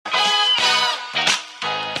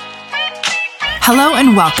Hello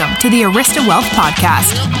and welcome to the Arista Wealth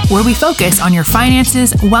Podcast, where we focus on your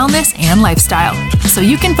finances, wellness, and lifestyle, so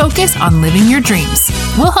you can focus on living your dreams.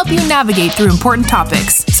 We'll help you navigate through important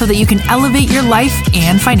topics so that you can elevate your life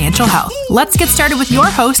and financial health. Let's get started with your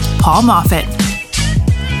host, Paul Moffitt.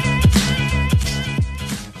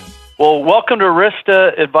 Well, welcome to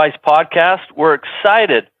Arista Advice Podcast. We're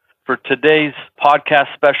excited for today's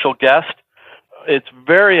podcast special guest. It's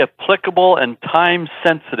very applicable and time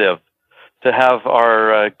sensitive to have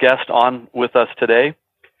our guest on with us today.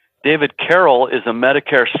 David Carroll is a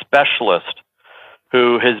Medicare specialist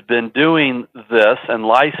who has been doing this and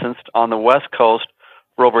licensed on the West Coast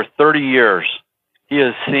for over 30 years. He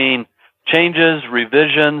has seen changes,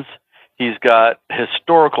 revisions. He's got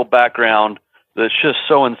historical background that's just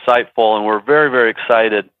so insightful, and we're very, very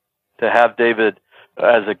excited to have David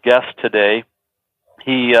as a guest today.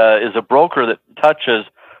 He is a broker that touches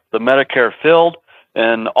the Medicare field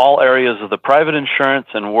in all areas of the private insurance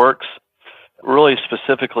and works really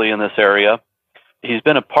specifically in this area. He's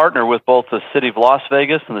been a partner with both the City of Las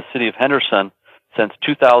Vegas and the City of Henderson since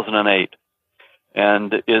 2008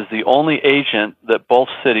 and is the only agent that both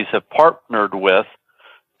cities have partnered with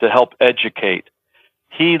to help educate.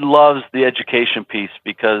 He loves the education piece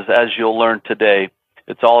because, as you'll learn today,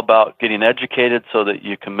 it's all about getting educated so that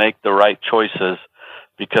you can make the right choices,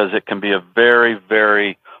 because it can be a very,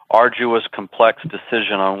 very arduous, complex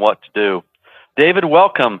decision on what to do. David,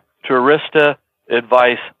 welcome to Arista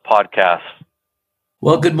Advice Podcast.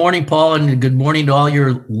 Well, good morning, Paul, and good morning to all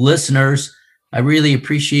your listeners. I really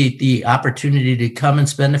appreciate the opportunity to come and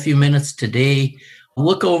spend a few minutes today,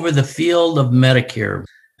 look over the field of Medicare.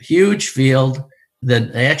 Huge field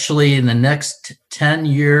that actually in the next 10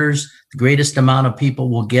 years, the greatest amount of people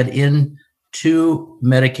will get into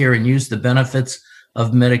Medicare and use the benefits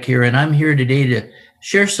of Medicare. And I'm here today to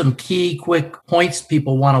share some key quick points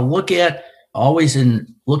people want to look at. Always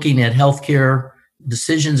in looking at healthcare,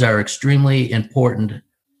 decisions are extremely important.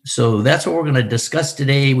 So that's what we're going to discuss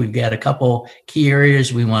today. We've got a couple key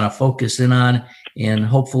areas we want to focus in on, and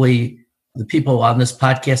hopefully the people on this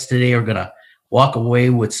podcast today are going to walk away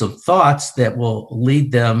with some thoughts that will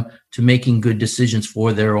lead them to making good decisions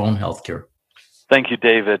for their own healthcare. Thank you,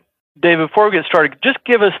 David. David, before we get started, just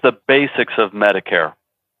give us the basics of Medicare.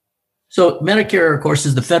 So Medicare, of course,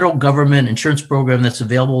 is the federal government insurance program that's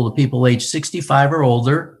available to people age 65 or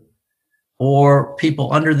older, or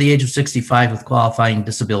people under the age of 65 with qualifying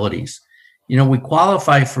disabilities. You know, we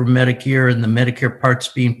qualify for Medicare and the Medicare parts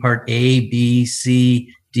being Part A, B,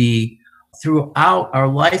 C, D throughout our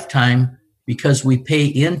lifetime because we pay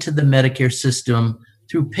into the Medicare system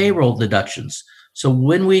through payroll deductions. So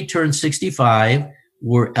when we turn 65,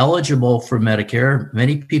 we're eligible for Medicare.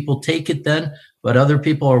 Many people take it then, but other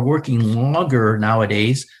people are working longer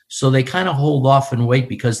nowadays, so they kind of hold off and wait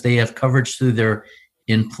because they have coverage through their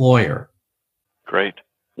employer. Great.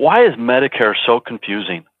 Why is Medicare so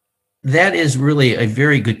confusing? That is really a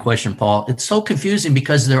very good question, Paul. It's so confusing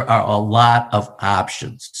because there are a lot of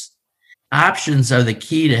options. Options are the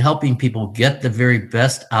key to helping people get the very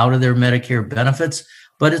best out of their Medicare benefits,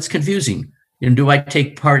 but it's confusing. And do I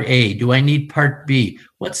take Part A? Do I need Part B?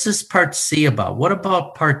 What's this Part C about? What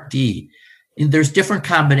about Part D? And there's different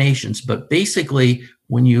combinations, but basically,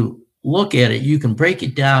 when you look at it, you can break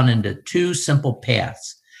it down into two simple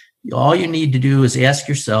paths. All you need to do is ask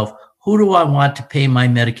yourself, who do I want to pay my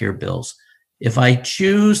Medicare bills? If I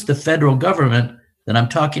choose the federal government, then I'm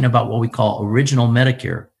talking about what we call original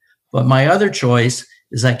Medicare. But my other choice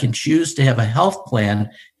is I can choose to have a health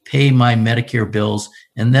plan pay my Medicare bills,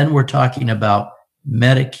 and then we're talking about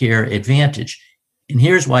Medicare Advantage. And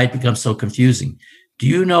here's why it becomes so confusing. Do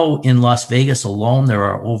you know in Las Vegas alone, there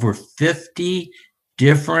are over 50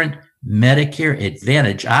 different Medicare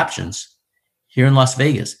Advantage options here in Las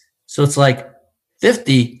Vegas? So it's like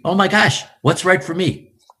 50, oh my gosh, what's right for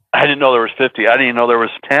me? I didn't know there was 50. I didn't even know there was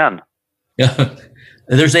 10.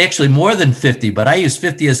 There's actually more than 50, but I use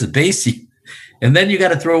 50 as a basic. And then you got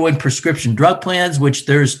to throw in prescription drug plans, which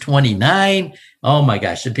there's 29. Oh my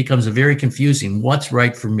gosh, it becomes a very confusing. What's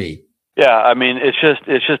right for me? Yeah, I mean, it's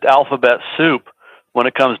just alphabet soup when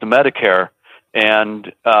it comes to Medicare,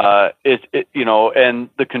 and and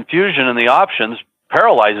the confusion and the options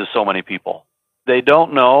paralyzes so many people. They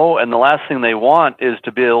don't know, and the last thing they want is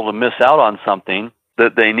to be able to miss out on something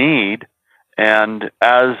that they need. And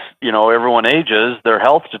as everyone ages, their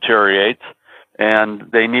health deteriorates, and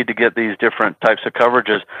they need to get these different types of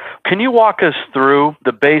coverages. Can you walk us through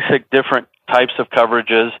the basic different types of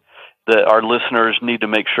coverages that our listeners need to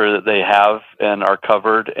make sure that they have and are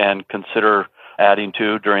covered and consider adding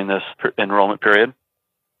to during this enrollment period?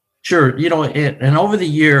 Sure. And over the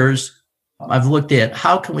years, I've looked at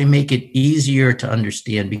how can we make it easier to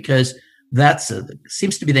understand, because that's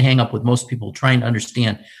seems to be the hang up with most people trying to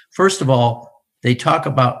understand. First of all, they talk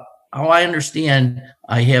about, oh, I understand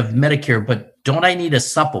I have Medicare, but don't I need a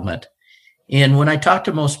supplement? And when I talk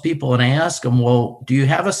to most people and I ask them, well, do you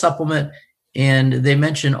have a supplement? And they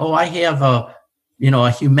mention, oh, I have a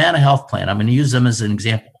Humana health plan. I'm going to use them as an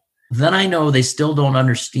example. Then I know they still don't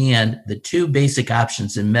understand the two basic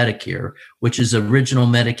options in Medicare, which is original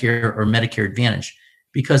Medicare or Medicare Advantage,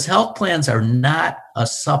 because health plans are not a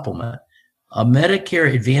supplement. A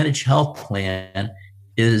Medicare Advantage health plan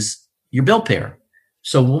is your bill payer.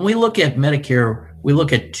 So when we look at Medicare, we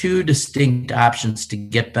look at two distinct options to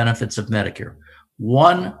get benefits of Medicare.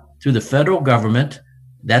 One, through the federal government,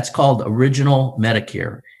 that's called original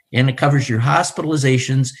Medicare. And it covers your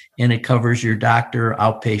hospitalizations and it covers your doctor,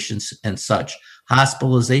 outpatients, and such.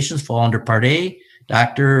 Hospitalizations fall under Part A,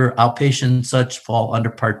 doctor, outpatient, and such fall under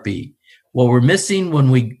Part B. What we're missing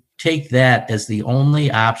when we take that as the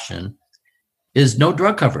only option is no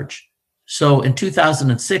drug coverage. So in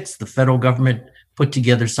 2006, the federal government put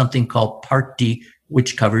together something called Part D,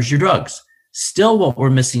 which covers your drugs. Still, what we're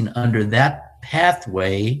missing under that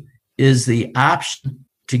pathway is the option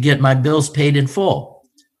to get my bills paid in full.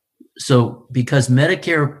 So because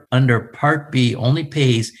Medicare under Part B only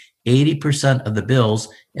pays 80% of the bills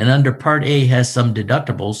and under Part A has some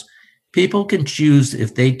deductibles, people can choose,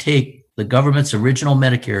 if they take the government's original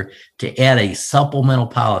Medicare, to add a supplemental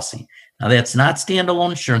policy. Now, that's not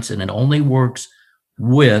standalone insurance, and it only works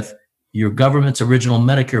with your government's original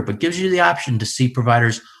Medicare, but gives you the option to see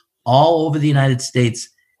providers all over the United States.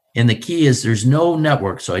 And the key is there's no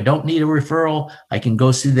network. So I don't need a referral. I can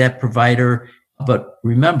go see that provider. But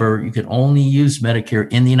remember, you can only use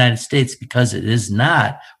Medicare in the United States because it is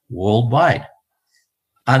not worldwide.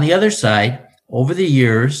 On the other side, over the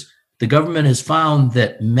years, the government has found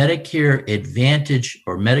that Medicare Advantage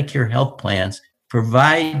or Medicare health plans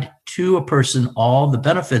provide to a person all the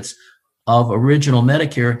benefits of original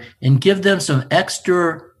Medicare and give them some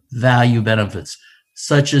extra value benefits,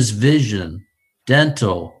 such as vision,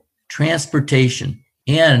 dental, transportation,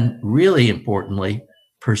 and really importantly,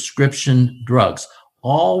 prescription drugs,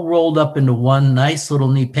 all rolled up into one nice little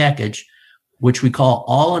neat package, which we call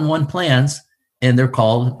all-in-one plans, and they're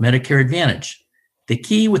called Medicare Advantage. The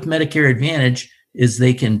key with Medicare Advantage is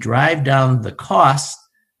they can drive down the cost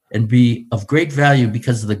and be of great value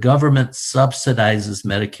because the government subsidizes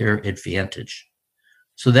Medicare Advantage.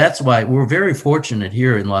 So that's why we're very fortunate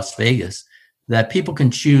here in Las Vegas that people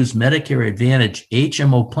can choose Medicare Advantage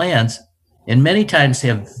HMO plans and many times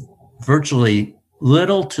have virtually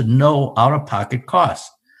little to no out-of-pocket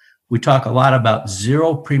costs. We talk a lot about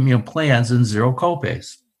zero premium plans and zero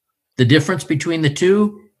copays. The difference between the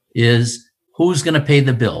two is who's going to pay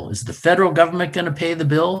the bill. Is the federal government going to pay the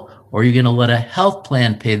bill, or are you going to let a health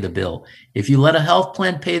plan pay the bill? If you let a health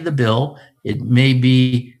plan pay the bill, it may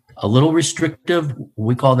be a little restrictive.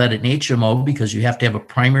 We call that an HMO because you have to have a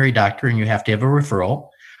primary doctor and you have to have a referral,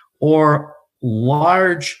 or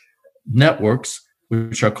large networks,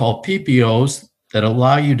 which are called PPOs, that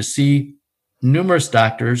allow you to see numerous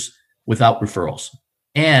doctors without referrals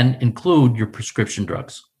and include your prescription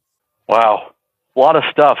drugs. Wow. A lot of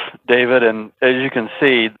stuff, David. And as you can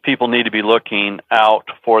see, people need to be looking out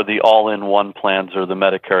for the all-in-one plans or the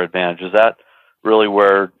Medicare Advantage. Is that really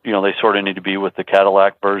where, they sort of need to be with the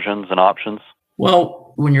Cadillac versions and options?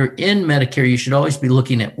 Well, when you're in Medicare, you should always be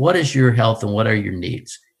looking at what is your health and what are your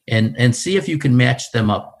needs, and see if you can match them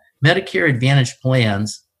up. Medicare Advantage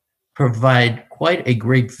plans provide quite a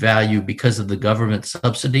great value because of the government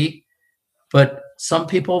subsidy, but some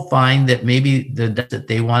people find that maybe the that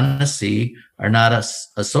they want to see are not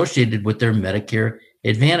associated with their Medicare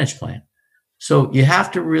Advantage plan. So you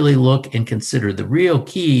have to really look and consider. The real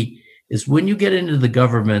key is when you get into the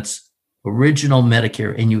government's original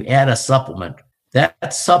Medicare and you add a supplement,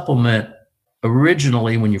 that supplement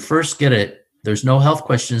originally, when you first get it, there's no health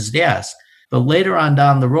questions to ask. But later on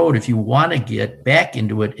down the road, if you want to get back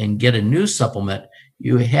into it and get a new supplement,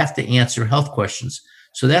 you have to answer health questions.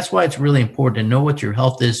 So that's why it's really important to know what your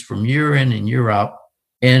health is from year in and year out.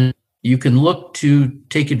 And you can look to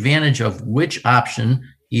take advantage of which option,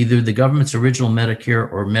 either the government's original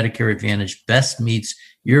Medicare or Medicare Advantage, best meets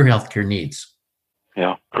your healthcare needs.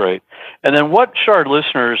 Yeah, great. And then what should our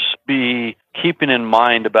listeners be keeping in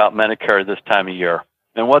mind about Medicare this time of year?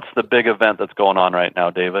 And what's the big event that's going on right now,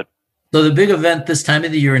 David? So the big event this time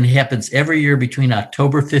of the year, and it happens every year between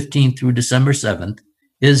October 15th through December 7th,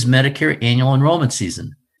 is Medicare annual enrollment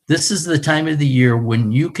season. This is the time of the year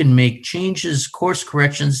when you can make changes, course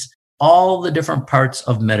corrections, all the different parts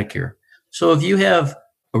of Medicare. So if you have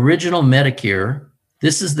original Medicare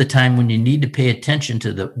this is the time when you need to pay attention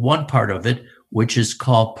to the one part of it, which is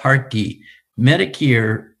called Part D.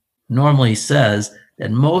 Medicare normally says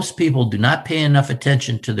that most people do not pay enough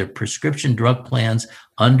attention to their prescription drug plans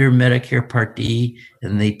under Medicare Part D,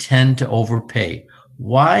 and they tend to overpay.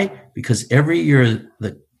 Why? Because every year,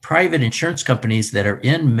 the private insurance companies that are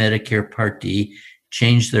in Medicare Part D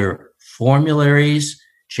change their formularies,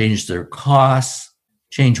 change their costs,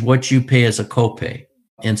 change what you pay as a copay.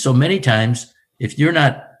 And so many times, if you're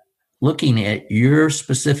not looking at your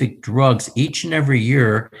specific drugs each and every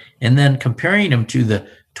year and then comparing them to the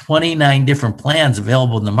 29 different plans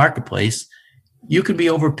available in the marketplace, you could be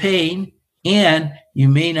overpaying and you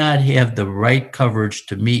may not have the right coverage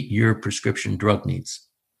to meet your prescription drug needs.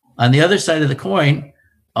 On the other side of the coin,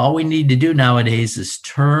 all we need to do nowadays is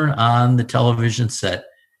turn on the television set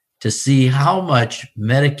to see how much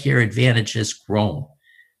Medicare Advantage has grown.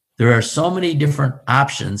 There are so many different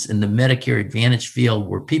options in the Medicare Advantage field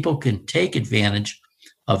where people can take advantage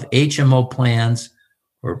of HMO plans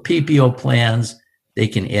or PPO plans. They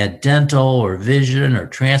can add dental or vision or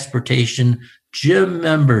transportation, gym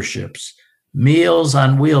memberships, meals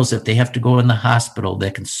on wheels if they have to go in the hospital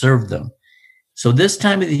that can serve them. So this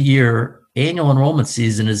time of the year, annual enrollment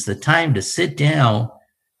season, is the time to sit down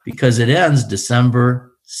because it ends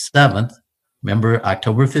December 7th. Remember,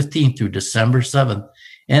 October 15th through December 7th,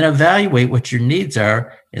 and evaluate what your needs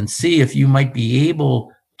are and see if you might be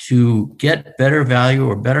able to get better value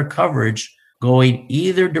or better coverage going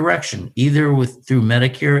either direction, either through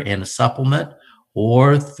Medicare and a supplement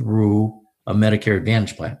or through a Medicare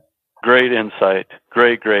Advantage plan. Great insight.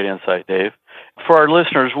 Great insight, Dave. For our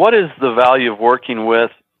listeners, what is the value of working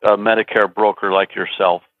with a Medicare broker like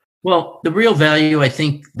yourself? Well, the real value, I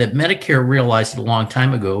think, that Medicare realized a long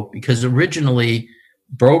time ago, because originally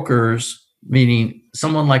brokers, meaning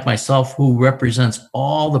someone like myself who represents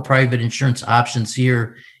all the private insurance options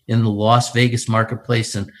here in the Las Vegas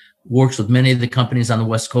marketplace and works with many of the companies on the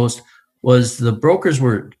West Coast, was the brokers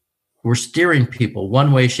were steering people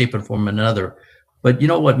one way, shape, and form or another. But you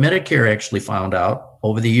know what Medicare actually found out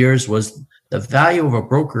over the years was the value of a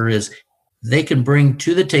broker is they can bring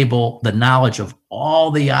to the table the knowledge of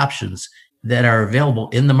all the options that are available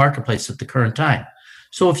in the marketplace at the current time.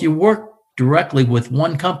 So if you work directly with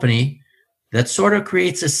one company, that sort of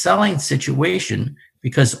creates a selling situation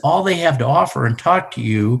because all they have to offer and talk to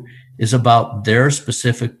you is about their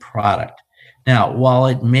specific product. Now, while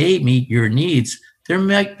it may meet your needs, there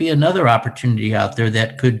might be another opportunity out there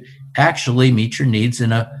that could actually meet your needs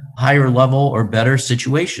in a higher level or better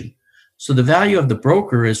situation. So the value of the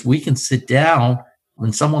broker is we can sit down,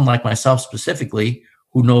 and someone like myself specifically,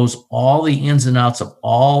 who knows all the ins and outs of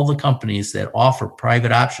all the companies that offer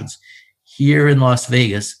private options here in Las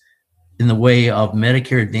Vegas in the way of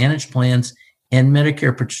Medicare Advantage plans and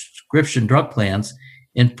Medicare prescription drug plans,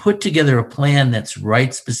 and put together a plan that's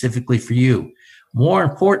right specifically for you. More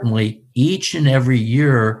importantly, each and every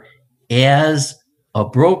year as a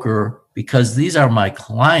broker, because these are my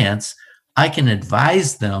clients, I can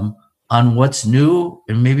advise them on what's new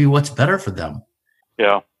and maybe what's better for them.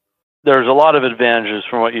 Yeah. There's a lot of advantages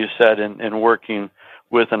from what you said in working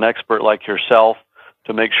with an expert like yourself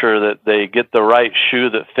to make sure that they get the right shoe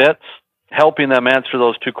that fits, helping them answer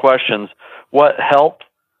those two questions. What help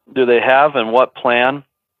do they have and what plan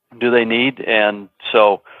do they need? And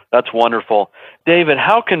so that's wonderful. David,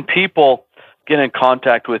 how can people get in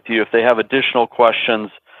contact with you if they have additional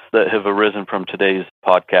questions that have arisen from today's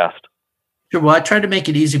podcast? Sure. Well, I try to make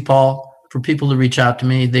it easy, Paul, for people to reach out to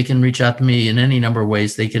me. They can reach out to me in any number of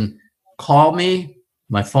ways. They can call me.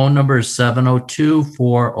 My phone number is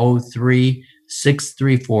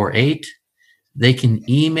 702-403-6348. They can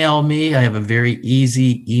email me. I have a very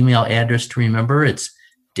easy email address to remember. It's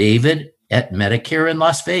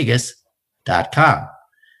david@medicareinlasvegas.com.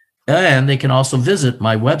 And they can also visit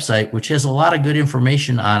my website, which has a lot of good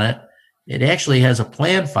information on it. It actually has a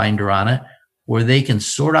plan finder on it where they can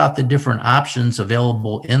sort out the different options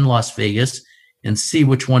available in Las Vegas and see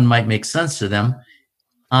which one might make sense to them.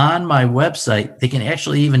 On my website, they can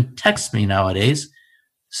actually even text me nowadays,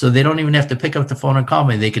 so they don't even have to pick up the phone and call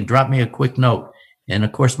me. They can drop me a quick note. And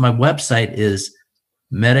of course, my website is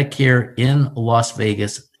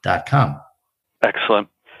medicareinlasvegas.com. Excellent.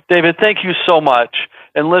 David, thank you so much.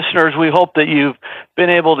 And listeners, we hope that you've been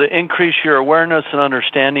able to increase your awareness and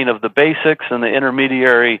understanding of the basics and the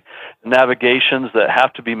intermediary navigations that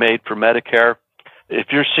have to be made for Medicare.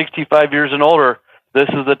 If you're 65 years and older, this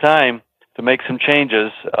is the time to make some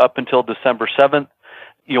changes up until December 7th.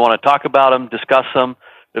 You want to talk about them, discuss them,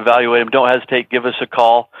 evaluate them. Don't hesitate. Give us a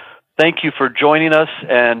call. Thank you for joining us,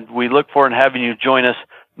 and we look forward to having you join us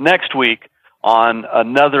next week on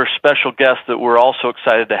another special guest that we're also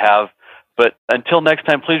excited to have. But until next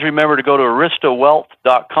time, please remember to go to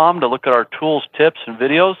aristawealth.com to look at our tools, tips, and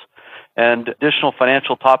videos and additional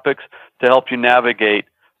financial topics to help you navigate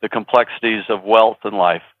the complexities of wealth and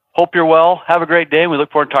life. Hope you're well. Have a great day, and we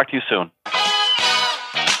look forward to talking to you soon.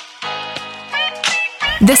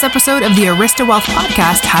 This episode of the Arista Wealth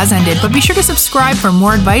Podcast has ended, but be sure to subscribe for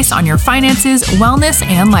more advice on your finances, wellness,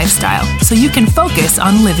 and lifestyle so you can focus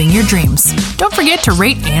on living your dreams. Don't forget to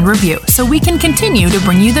rate and review so we can continue to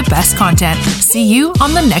bring you the best content. See you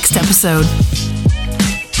on the next episode.